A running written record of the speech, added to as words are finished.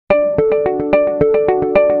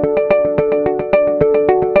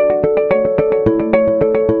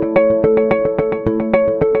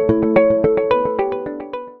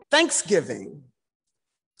Thanksgiving.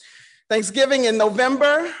 Thanksgiving in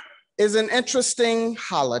November is an interesting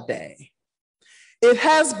holiday. It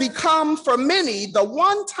has become for many the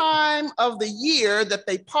one time of the year that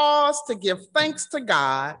they pause to give thanks to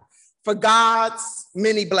God for God's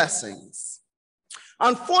many blessings.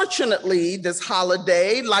 Unfortunately, this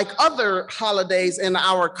holiday, like other holidays in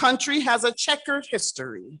our country, has a checkered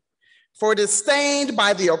history, for it is stained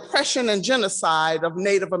by the oppression and genocide of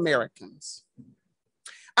Native Americans.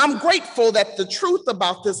 I'm grateful that the truth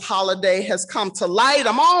about this holiday has come to light.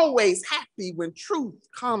 I'm always happy when truth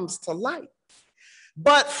comes to light.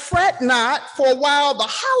 But fret not, for while the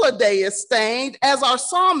holiday is stained, as our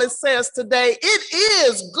psalmist says today, it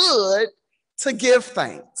is good to give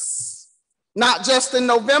thanks. Not just in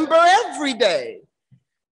November, every day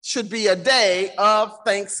should be a day of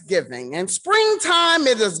thanksgiving. And springtime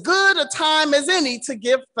is as good a time as any to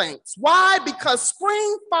give thanks. Why? Because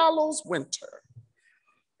spring follows winter.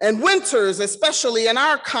 And winters, especially in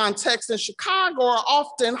our context in Chicago, are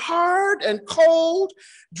often hard and cold,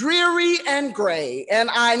 dreary and gray. And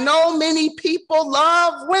I know many people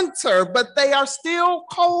love winter, but they are still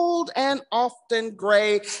cold and often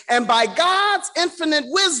gray. And by God's infinite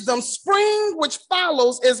wisdom, spring, which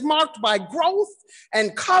follows, is marked by growth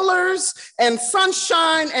and colors and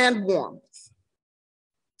sunshine and warmth.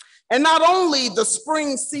 And not only the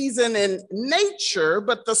spring season in nature,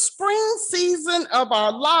 but the spring season of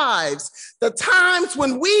our lives, the times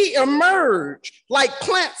when we emerge like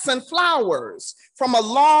plants and flowers from a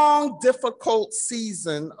long, difficult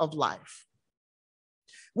season of life.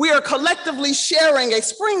 We are collectively sharing a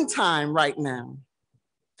springtime right now.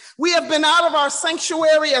 We have been out of our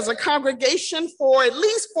sanctuary as a congregation for at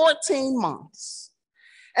least 14 months.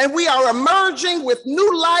 And we are emerging with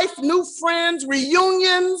new life, new friends,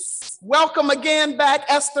 reunions. Welcome again back,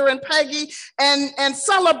 Esther and Peggy, and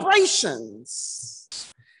celebrations.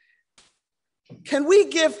 Can we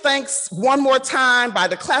give thanks one more time by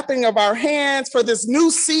the clapping of our hands for this new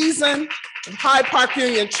season in Hyde Park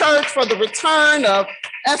Union Church, for the return of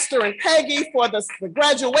Esther and Peggy, for the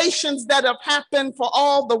graduations that have happened, for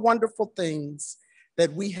all the wonderful things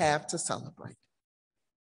that we have to celebrate.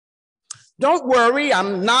 Don't worry,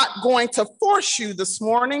 I'm not going to force you this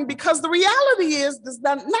morning, because the reality is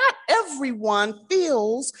that not everyone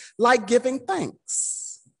feels like giving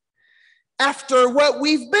thanks. After what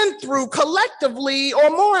we've been through collectively, or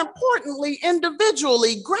more importantly,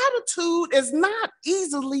 individually, gratitude is not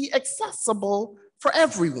easily accessible for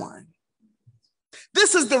everyone.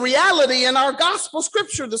 This is the reality in our gospel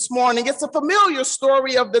scripture this morning. It's a familiar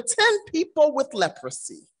story of the 10 people with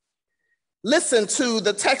leprosy. Listen to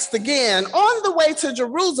the text again. On the way to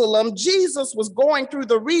Jerusalem, Jesus was going through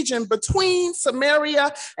the region between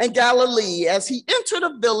Samaria and Galilee. As he entered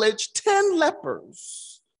a village, 10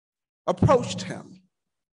 lepers approached him,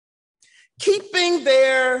 keeping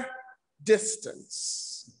their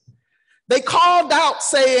distance. They called out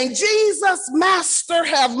saying, "Jesus, Master,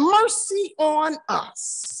 have mercy on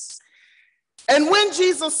us." And when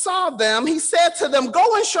Jesus saw them, he said to them,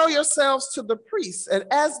 "Go and show yourselves to the priests." And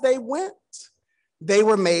as they went, they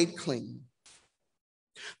were made clean.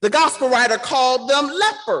 The gospel writer called them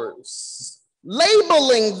lepers,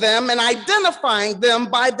 labeling them and identifying them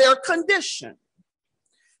by their condition.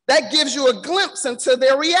 That gives you a glimpse into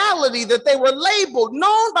their reality, that they were labeled,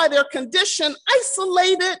 known by their condition,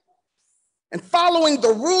 isolated, and following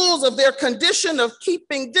the rules of their condition of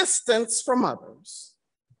keeping distance from others.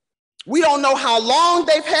 We don't know how long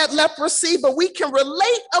they've had leprosy, but we can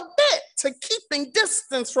relate a bit to keeping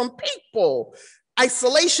distance from people.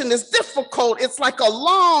 Isolation is difficult. It's like a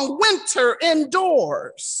long winter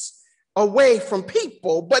indoors, away from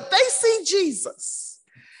people, but they see Jesus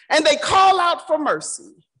and they call out for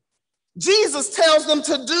mercy. Jesus tells them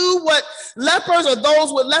to do what lepers, or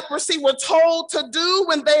those with leprosy, were told to do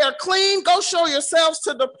when they are clean. Go show yourselves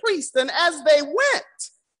to the priest. And as they went,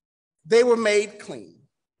 they were made clean.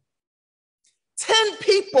 10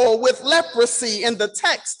 people with leprosy in the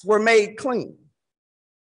text were made clean.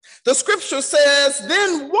 The scripture says,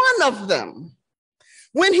 then one of them,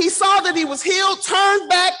 when he saw that he was healed, turned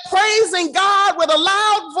back, praising God with a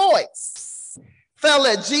loud voice, fell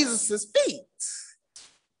at Jesus' feet.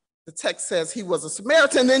 The text says he was a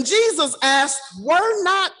Samaritan. Then Jesus asked, were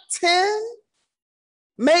not 10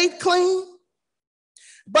 made clean?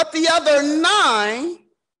 But the other 9,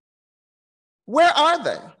 where are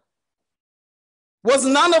they? Was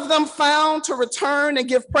none of them found to return and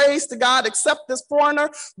give praise to God except this foreigner?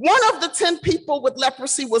 One of the 10 people with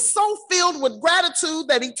leprosy was so filled with gratitude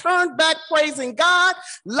that he turned back praising God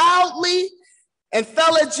loudly and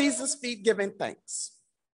fell at Jesus' feet giving thanks.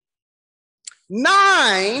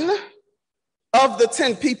 9 of the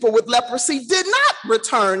 10 people with leprosy did not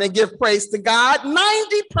return and give praise to God.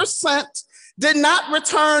 90% did not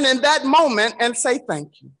return in that moment and say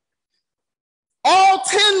thank you. All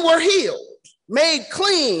 10 were healed, made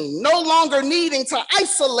clean, no longer needing to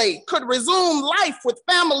isolate, could resume life with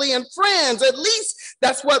family and friends. At least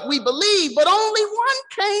that's what we believe. But only one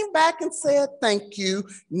came back and said thank you.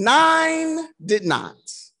 9 did not.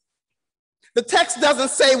 The text doesn't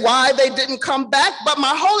say why they didn't come back, but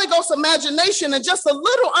my Holy Ghost imagination and just a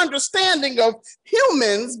little understanding of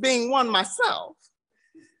humans, being one myself,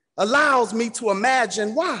 allows me to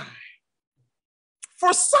imagine why.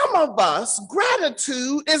 For some of us,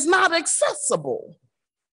 gratitude is not accessible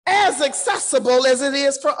as it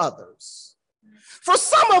is for others. For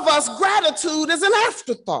some of us, gratitude is an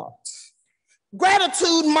afterthought.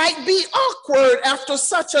 Gratitude might be awkward after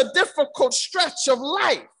such a difficult stretch of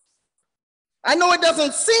life. I know it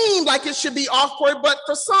doesn't seem like it should be awkward, but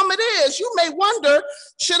for some it is. You may wonder,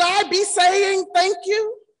 should I be saying thank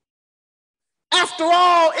you? After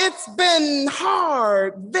all, it's been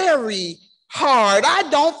hard, very hard. I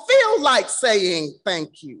don't feel like saying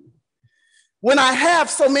thank you. When I have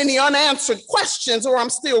so many unanswered questions, or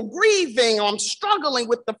I'm still grieving, or I'm struggling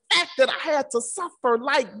with the fact that I had to suffer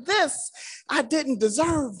like this, I didn't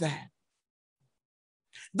deserve that.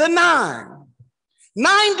 The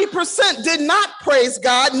 90% did not praise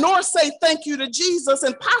God nor say thank you to Jesus,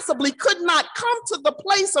 and possibly could not come to the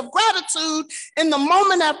place of gratitude in the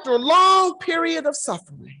moment after a long period of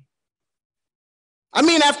suffering. I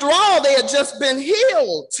mean, after all, they had just been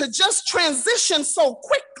healed. To just transition so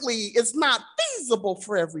quickly is not feasible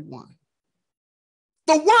for everyone.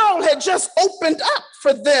 The world had just opened up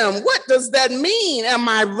for them. What does that mean? Am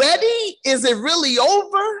I ready? Is it really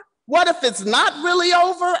over? What if it's not really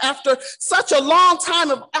over? After such a long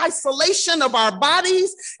time of isolation of our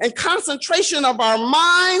bodies and concentration of our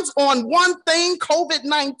minds on one thing,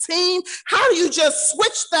 COVID-19, how do you just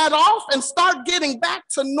switch that off and start getting back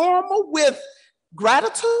to normal with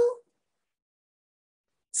gratitude?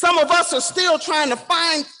 Some of us are still trying to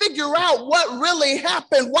figure out what really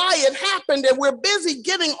happened, why it happened, and we're busy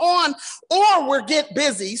getting on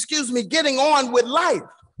with life.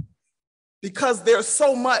 Because there's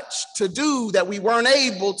so much to do that we weren't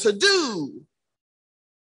able to do.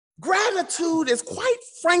 Gratitude is quite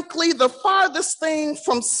frankly the farthest thing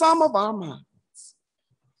from some of our minds.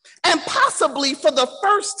 And possibly for the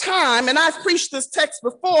first time, and I've preached this text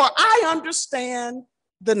before, I understand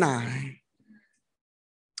the 9.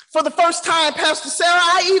 For the first time, Pastor Sarah,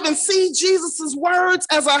 I even see Jesus's words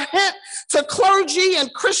as a hint to clergy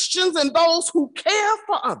and Christians and those who care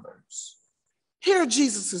for others. Hear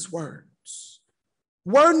Jesus's words.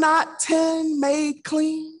 Were not 10 made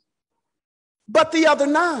clean? But the other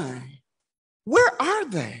 9, where are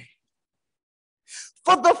they?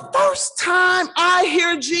 For the first time, I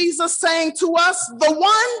hear Jesus saying to us, the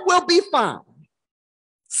one will be found.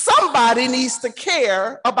 Somebody needs to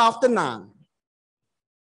care about the 9.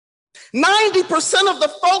 90% of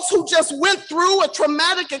the folks who just went through a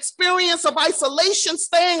traumatic experience of isolation,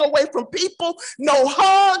 staying away from people, no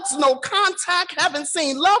hugs, no contact, haven't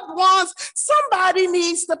seen loved ones, somebody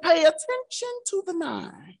needs to pay attention to the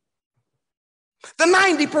 9. The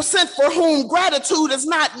 90% for whom gratitude is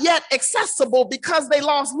not yet accessible because they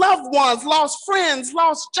lost loved ones, lost friends,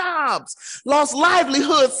 lost jobs, lost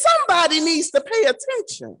livelihoods, somebody needs to pay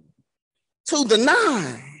attention to the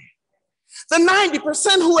 9. The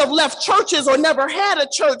 90% who have left churches or never had a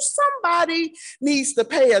church, somebody needs to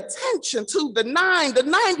pay attention to the 9. The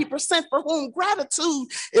 90% for whom gratitude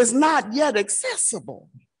is not yet accessible.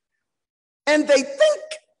 And they think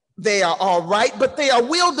they are all right, but they are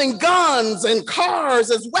wielding guns and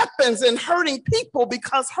cars as weapons and hurting people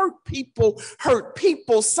because hurt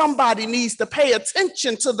people. Somebody needs to pay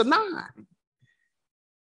attention to the 9.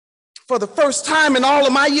 For the first time in all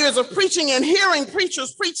of my years of preaching and hearing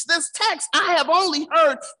preachers preach this text, I have only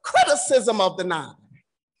heard criticism of the 9.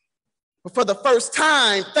 But for the first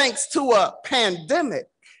time, thanks to a pandemic,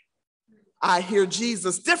 I hear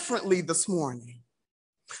Jesus differently this morning.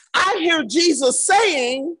 I hear Jesus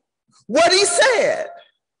saying what he said,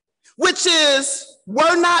 which is,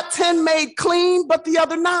 were not 10 made clean, but the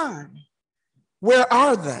other 9? Where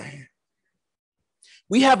are they?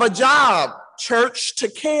 We have a job, church, to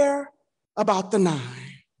care about the 9.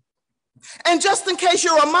 And just in case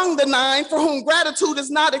you're among the 9 for whom gratitude is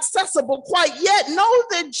not accessible quite yet, know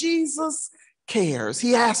that Jesus cares.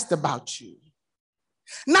 He asked about you.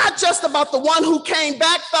 Not just about the one who came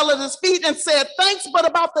back, fell at his feet and said thanks, but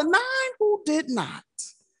about the 9 who did not.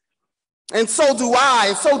 And so do I,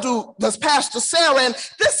 and so does Pastor Sarah. And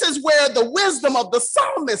this is where the wisdom of the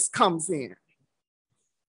psalmist comes in.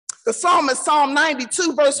 The psalmist, Psalm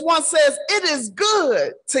 92, verse 1 says, "It is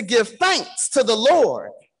good to give thanks to the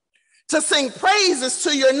Lord, to sing praises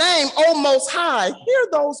to your name, O Most High." Hear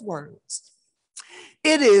those words.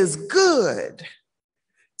 It is good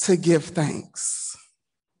to give thanks.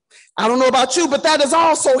 I don't know about you, but that is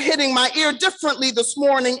also hitting my ear differently this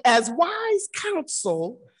morning as wise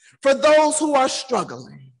counsel for those who are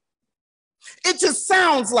struggling. It just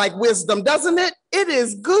sounds like wisdom, doesn't it? It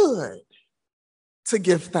is good to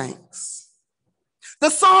give thanks. The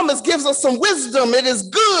psalmist gives us some wisdom. It is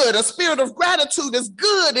good. A spirit of gratitude is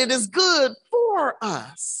good. It is good for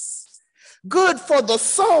us, good for the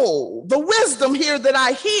soul. The wisdom here that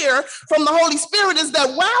I hear from the Holy Spirit is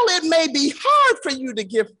that while it may be hard for you to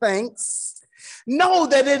give thanks, know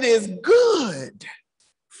that it is good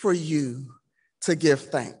for you to give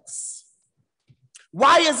thanks.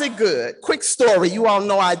 Why is it good? Quick story. You all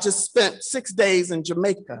know I just spent 6 days in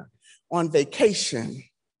Jamaica on vacation.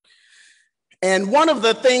 And one of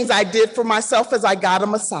the things I did for myself is I got a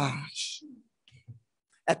massage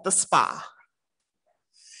at the spa.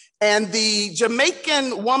 And the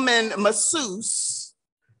Jamaican woman masseuse,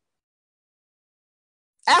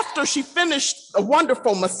 after she finished a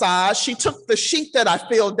wonderful massage, she took the sheet that I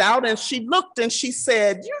filled out and she looked and she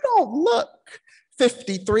said, "You don't look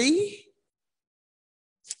 53.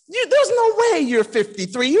 There's no way you're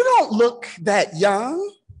 53. You don't look that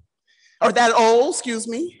young. Or that old, excuse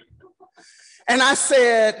me." And I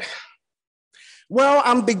said, "Well,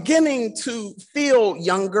 I'm beginning to feel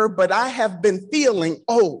younger, but I have been feeling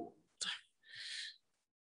old.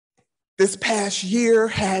 This past year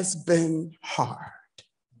has been hard."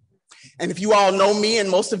 And if you all know me, and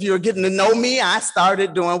most of you are getting to know me, I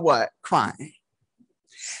started doing what? Crying.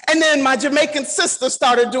 And then my Jamaican sister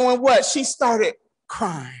started doing what? She started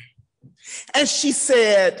crying. And she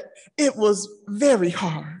said, it was very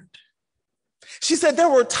hard. She said there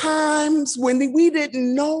were times when we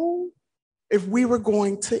didn't know if we were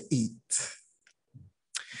going to eat.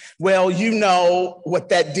 Well, you know what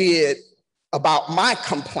that did about my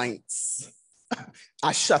complaints.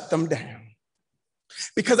 I shut them down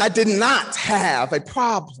because I did not have a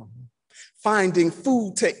problem finding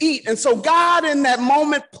food to eat. And so God in that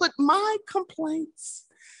moment put my complaints,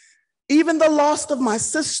 even the loss of my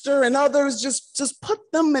sister and others, just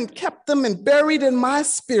put them and kept them and buried in my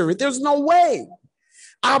spirit. There's no way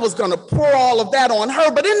I was going to pour all of that on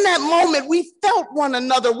her. But in that moment, we felt one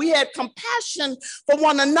another. We had compassion for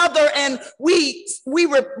one another, and we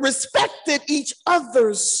respected each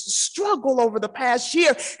other's struggle over the past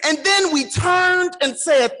year. And then we turned and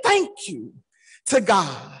said, thank you to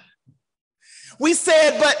God. We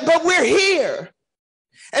said, but we're here.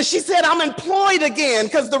 And she said, I'm employed again,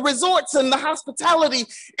 because the resorts and the hospitality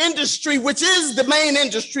industry, which is the main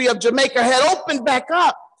industry of Jamaica, had opened back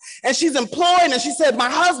up. And she's employed, and she said, my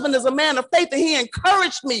husband is a man of faith, and he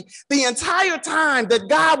encouraged me the entire time that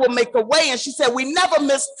God will make a way. And she said, we never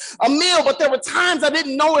missed a meal, but there were times I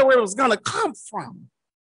didn't know where it was going to come from.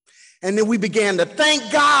 And then we began to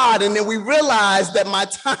thank God, and then we realized that my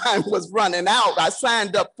time was running out. I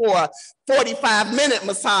signed up for a 45-minute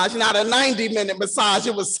massage, not a 90-minute massage.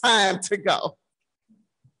 It was time to go.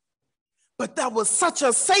 But that was such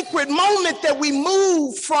a sacred moment that we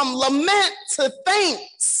moved from lament to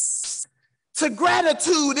thanks, to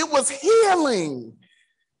gratitude. It was healing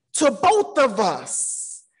to both of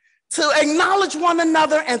us, to acknowledge one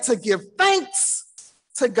another and to give thanks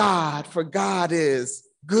to God, for God is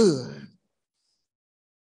good.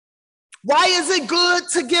 Why is it good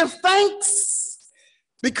to give thanks?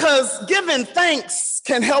 Because giving thanks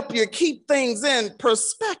can help you keep things in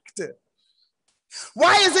perspective.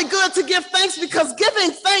 Why is it good to give thanks? Because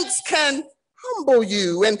giving thanks can humble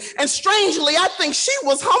you. And strangely, I think she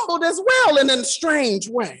was humbled as well in a strange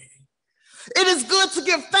way. It is good to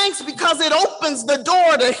give thanks because it opens the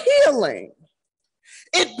door to healing.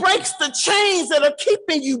 It breaks the chains that are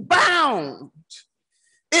keeping you bound.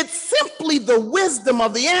 It's simply the wisdom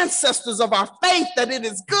of the ancestors of our faith that it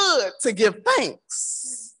is good to give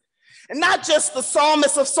thanks. And not just the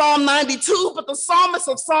psalmist of Psalm 92, but the psalmist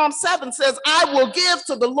of Psalm 7 says, I will give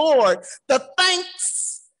to the Lord the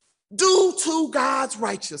thanks due to God's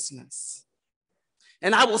righteousness.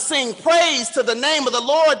 And I will sing praise to the name of the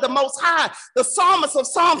Lord, the Most High. The psalmist of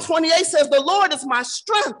Psalm 28 says, the Lord is my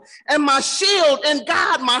strength and my shield, and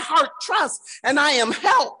God my heart trusts, and I am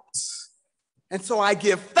helped. And so I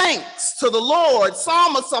give thanks to the Lord.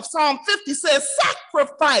 Psalmist of Psalm 50 says,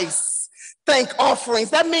 sacrifice thank offerings.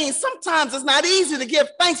 That means sometimes it's not easy to give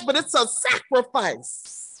thanks, but it's a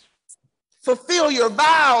sacrifice. Fulfill your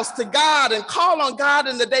vows to God and call on God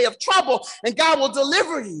in the day of trouble, and God will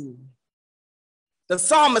deliver you. The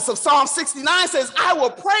psalmist of Psalm 69 says, I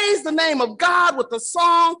will praise the name of God with a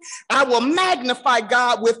song. I will magnify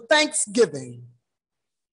God with thanksgiving.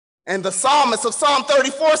 And the psalmist of Psalm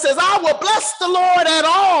 34 says, I will bless the Lord at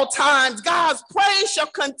all times. God's praise shall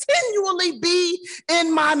continually be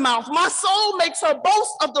in my mouth. My soul makes her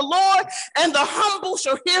boast of the Lord, and the humble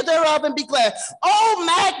shall hear thereof and be glad. Oh,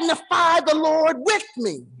 magnify the Lord with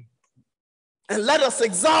me, and let us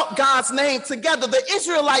exalt God's name together. The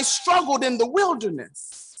Israelites struggled in the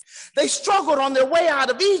wilderness. They struggled on their way out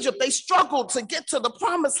of Egypt. They struggled to get to the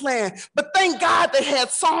promised land. But thank God they had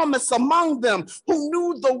psalmists among them who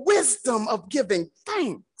knew the wisdom of giving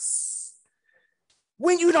thanks.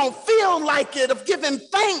 When you don't feel like it, of giving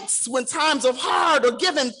thanks when times are hard, or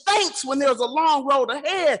giving thanks when there's a long road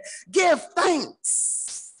ahead, give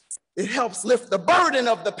thanks. It helps lift the burden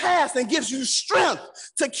of the past and gives you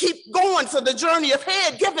strength to keep going to the journey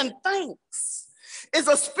ahead. Giving thanks is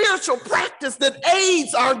a spiritual practice that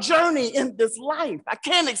aids our journey in this life. I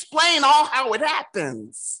can't explain all how it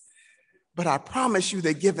happens, but I promise you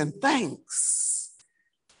that giving thanks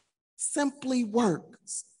simply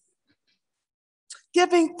works.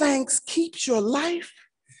 Giving thanks keeps your life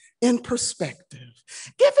in perspective.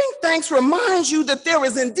 Giving thanks reminds you that there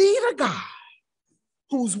is indeed a God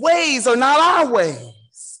whose ways are not our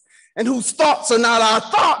ways and whose thoughts are not our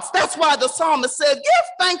thoughts. That's why the psalmist said, give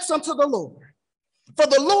thanks unto the Lord. For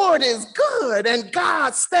the Lord is good, and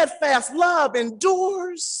God's steadfast love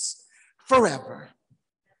endures forever.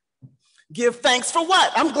 Give thanks for what?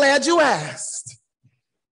 I'm glad you asked.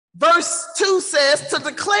 Verse 2 says, to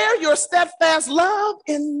declare your steadfast love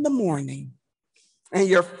in the morning and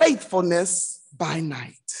your faithfulness by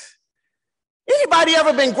night. Anybody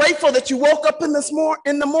ever been grateful that you woke up in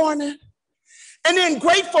the morning? And then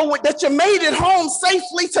grateful that you made it home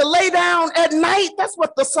safely to lay down at night? That's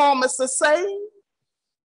what the psalmist is saying.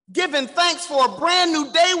 Giving thanks for a brand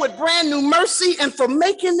new day with brand new mercy and for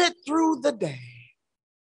making it through the day.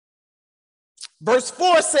 Verse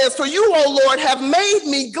 4 says, for you, O Lord, have made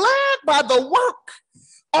me glad by the work.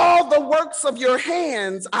 All the works of your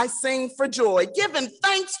hands I sing for joy. Giving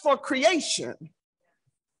thanks for creation.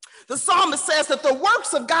 The psalmist says that the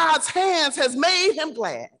works of God's hands has made him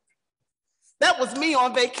glad. That was me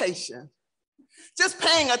on vacation. Just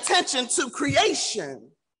paying attention to creation,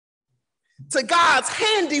 to God's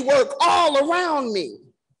handiwork all around me.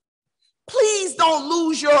 Please don't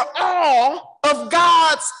lose your awe of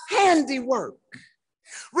God's handiwork.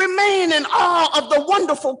 Remain in awe of the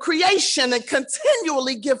wonderful creation and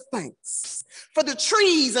continually give thanks for the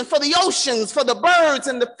trees and for the oceans, for the birds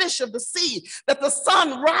and the fish of the sea, that the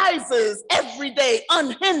sun rises every day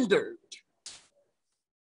unhindered.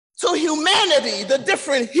 To humanity, the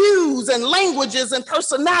different hues and languages and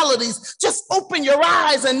personalities, just open your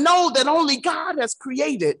eyes and know that only God has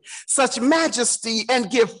created such majesty,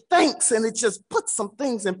 and give thanks, and it just puts some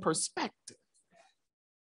things in perspective.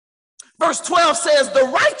 Verse 12 says, the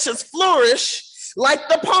righteous flourish like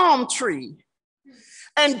the palm tree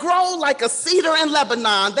and grow like a cedar in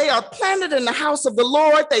Lebanon. They are planted in the house of the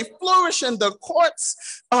Lord. They flourish in the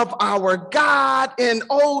courts of our God. In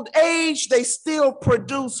old age, they still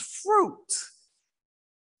produce fruit.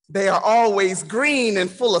 They are always green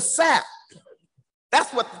and full of sap.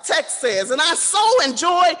 That's what the text says. And I so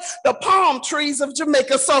enjoy the palm trees of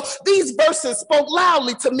Jamaica. So these verses spoke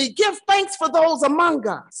loudly to me. Give thanks for those among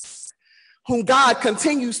us whom God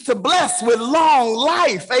continues to bless with long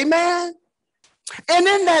life. Amen. And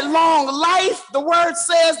in that long life, the word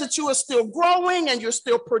says that you are still growing and you're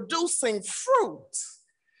still producing fruit,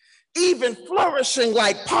 even flourishing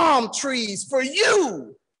like palm trees. For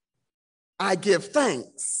you, I give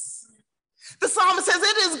thanks. The psalmist says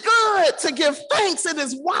it is good to give thanks. It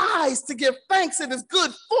is wise to give thanks. It is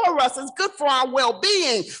good for us. It's good for our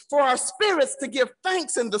well-being, for our spirits to give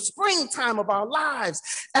thanks in the springtime of our lives.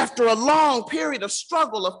 After a long period of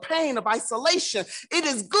struggle, of pain, of isolation, it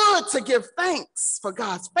is good to give thanks for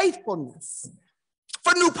God's faithfulness,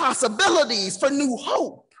 for new possibilities, for new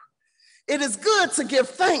hope. It is good to give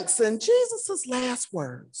thanks. And Jesus' last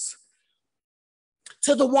words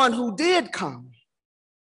to the one who did come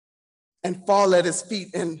and fall at his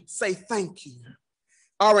feet and say thank you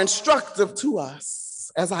are instructive to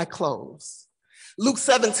us as I close. Luke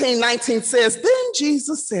 17:19 says, then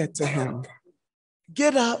Jesus said to him,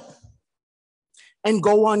 get up and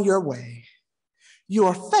go on your way.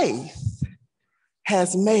 Your faith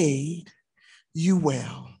has made you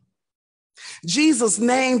well. Jesus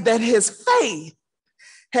named that his faith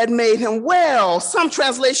had made him well. Some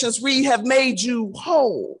translations read, have made you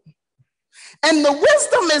whole. And the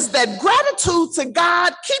wisdom is that gratitude to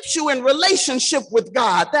God keeps you in relationship with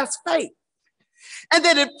God. That's faith. And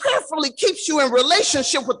that it prayerfully keeps you in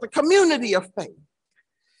relationship with the community of faith.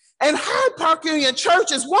 And Hyde Park Union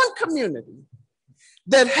Church is one community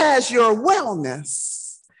that has your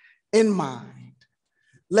wellness in mind.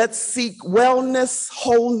 Let's seek wellness,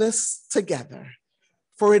 wholeness together,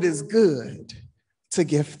 for it is good to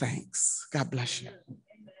give thanks. God bless you.